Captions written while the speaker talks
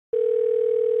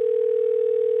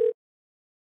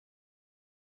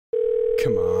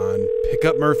Come on, pick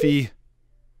up Murphy.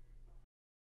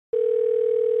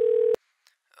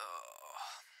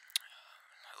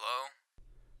 Hello?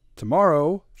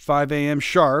 Tomorrow, 5 a.m.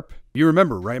 sharp. You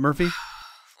remember, right, Murphy?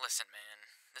 Listen, man,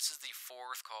 this is the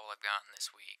 4th call I've gotten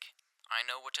this week. I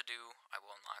know what to do. I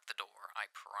will unlock the door. I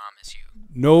promise you.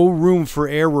 No room for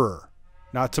error.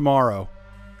 Not tomorrow.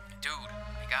 Dude,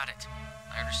 I got it.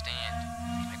 I understand.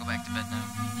 Can I go back to bed now?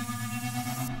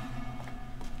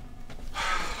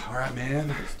 All right, man.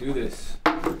 Let's do this.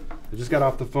 I just got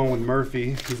off the phone with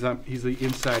Murphy. He's the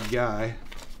inside guy.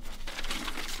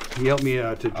 He helped me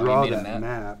to draw that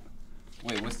map.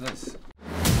 Wait, what's this?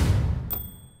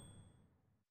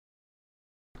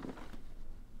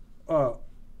 Oh,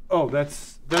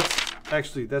 that's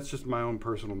just my own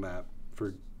personal map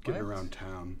for getting around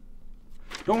town.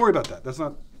 Don't worry about that. That's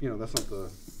not the.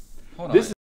 Hold on.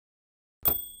 This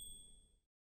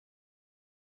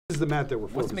is the map that we're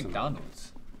What's focusing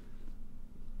McDonald's? on.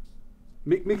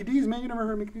 McD's, man. You never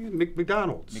heard of McD's?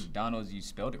 McDonald's. McDonald's, you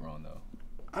spelled it wrong though.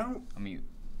 I mean,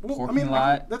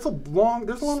 lot. There's a lot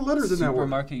of letters in that word.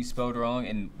 Supermarket, you spelled wrong,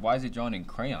 and why is it drawn in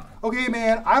crayon? Okay,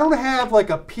 man, I don't have like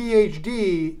a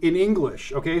PhD in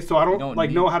English, okay? So I don't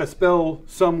know how to spell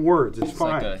some words. It's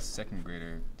fine. Like a second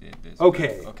grader did this.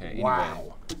 Okay. Okay. Anyway.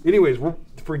 Wow. Anyways,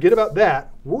 forget about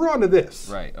that. We're on to this.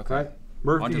 Right. Okay. Right?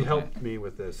 Murphy helped me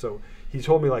with this. So he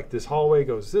told me like this hallway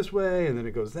goes this way and then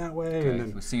it goes that way. Okay. And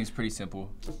then it seems pretty simple.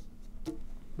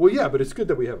 Well, yeah, but it's good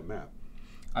that we have a map.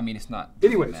 I mean, it's not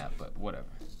anyways, a map, but whatever.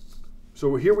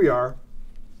 So here we are.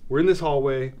 We're in this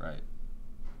hallway. Right.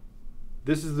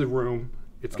 This is the room.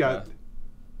 It's got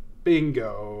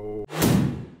bingo.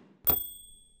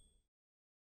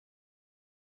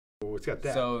 It's got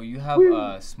that. So you have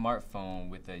a smartphone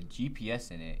with a GPS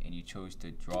in it, and you chose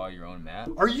to draw your own map.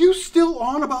 Are you still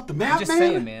on about the map, I'm just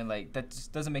saying, man. Like that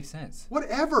just doesn't make sense.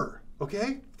 Whatever.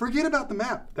 Okay. Forget about the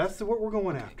map. That's what we're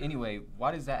going after. Anyway, why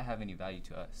does that have any value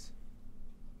to us?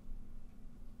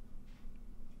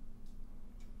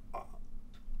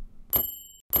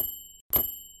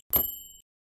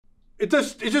 It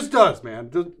just does, man.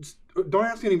 Don't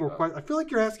ask any more questions. I feel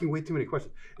like you're asking way too many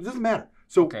questions. It doesn't matter.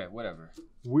 So okay, whatever.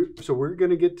 We're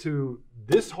gonna get to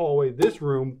this hallway, this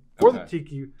room for the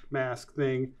tiki mask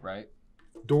thing. Right.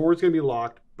 Door's gonna be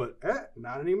locked, but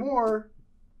not anymore.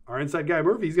 Our inside guy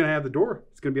Murphy, he's gonna have the door.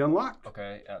 It's gonna be unlocked.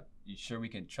 Okay. You sure we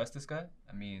can trust this guy?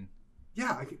 I mean.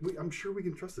 Yeah, I'm sure we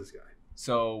can trust this guy.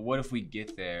 So what if we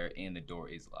get there and the door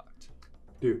is locked?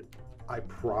 Dude, I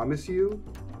promise you,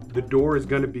 the door is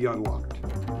gonna be unlocked.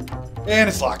 And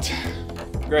it's locked.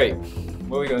 Great.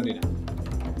 What are we gonna do now?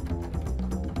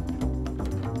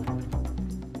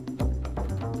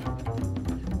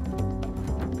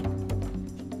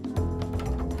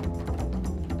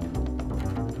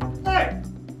 Hey!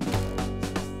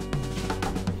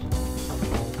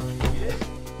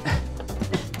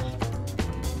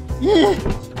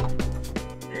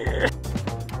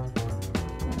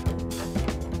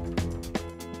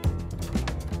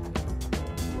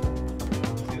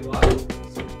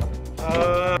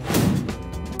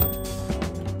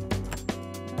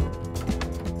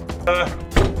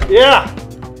 Yeah.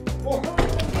 Well,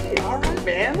 hey, all right,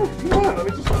 man. Come on, let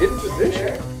me just get in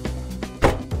position.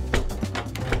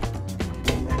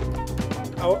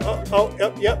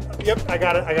 Yep. I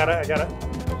got it.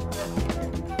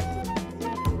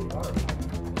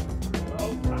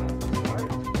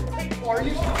 Are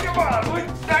you? Come on,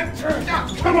 what's that turn?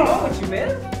 Come on, What you,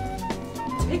 man?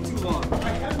 Take too long. I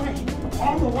have my hand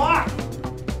on the lock.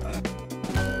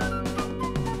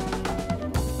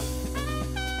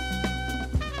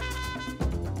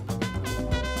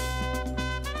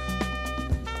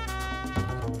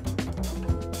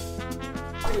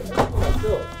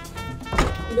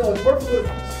 You know, if Murphy would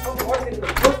have come walking in the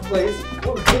first place,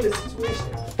 what would be the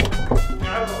situation?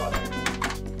 I don't know about that.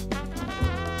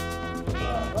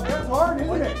 That's hard,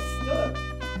 isn't it? Stuck.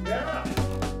 Yeah.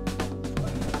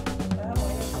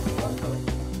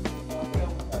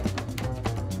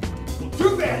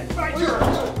 Too bad. My turn.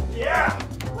 Yeah.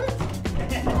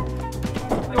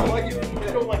 I don't like it. I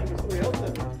don't like it. Somebody else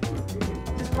does it.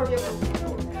 Just party up.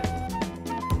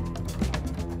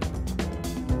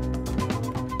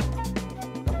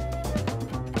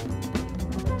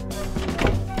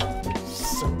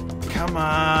 Come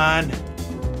on.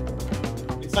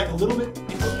 It's like a little bit,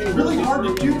 it's okay, really hard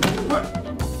to do. What?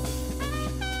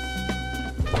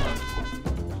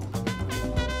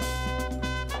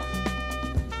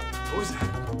 What was that?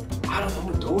 I don't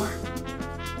know, the door?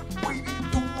 What do you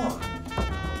mean, door?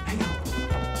 Hang on.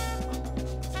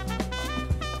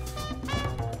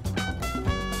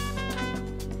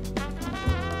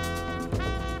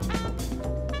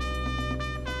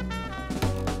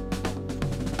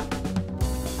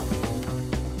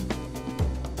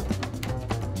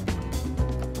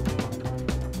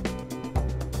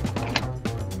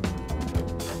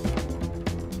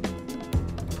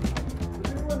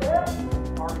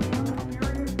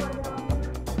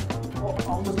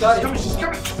 got it. She's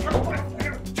coming.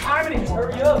 Timing it.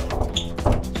 Hurry up. We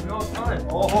don't have time.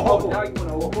 Oh, now you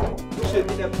wanna open. We should have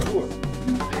did that before.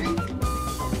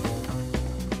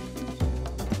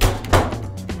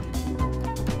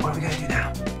 What are we gonna do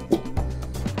now?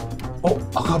 Oh,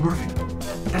 I'll call Murphy.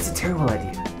 That's a terrible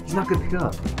idea. He's not gonna pick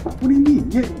up. What do you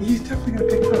mean? Yeah, he's definitely gonna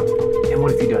pick up. And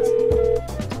what if he does?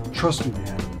 Trust me,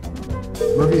 man.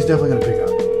 Murphy's definitely gonna pick up.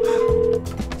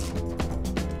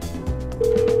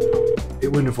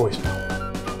 It went to voicemail.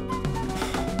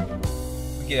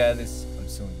 We get out of this, I'm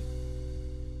suing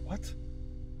you. What?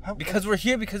 Because we're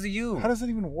here because of you. How does that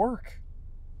even work?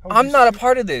 How would I'm you not a sue-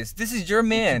 part of this. This is your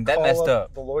man. That call messed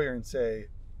up. the lawyer and say,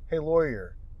 "Hey,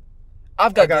 lawyer,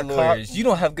 I've got got good caught- lawyers. You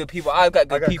don't have good people. I've got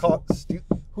I good got people. caught."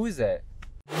 Who is that?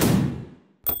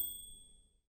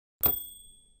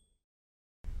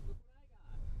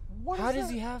 How does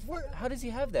he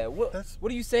have that? What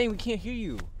are you saying? We can't hear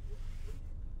you.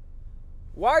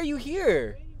 Why are you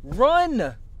here?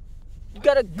 Run! You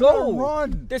gotta go.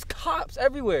 Run! There's cops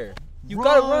everywhere. You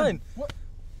gotta run. What?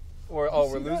 Or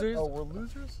we're losers. Oh, we're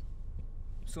losers.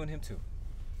 I'm suing him too.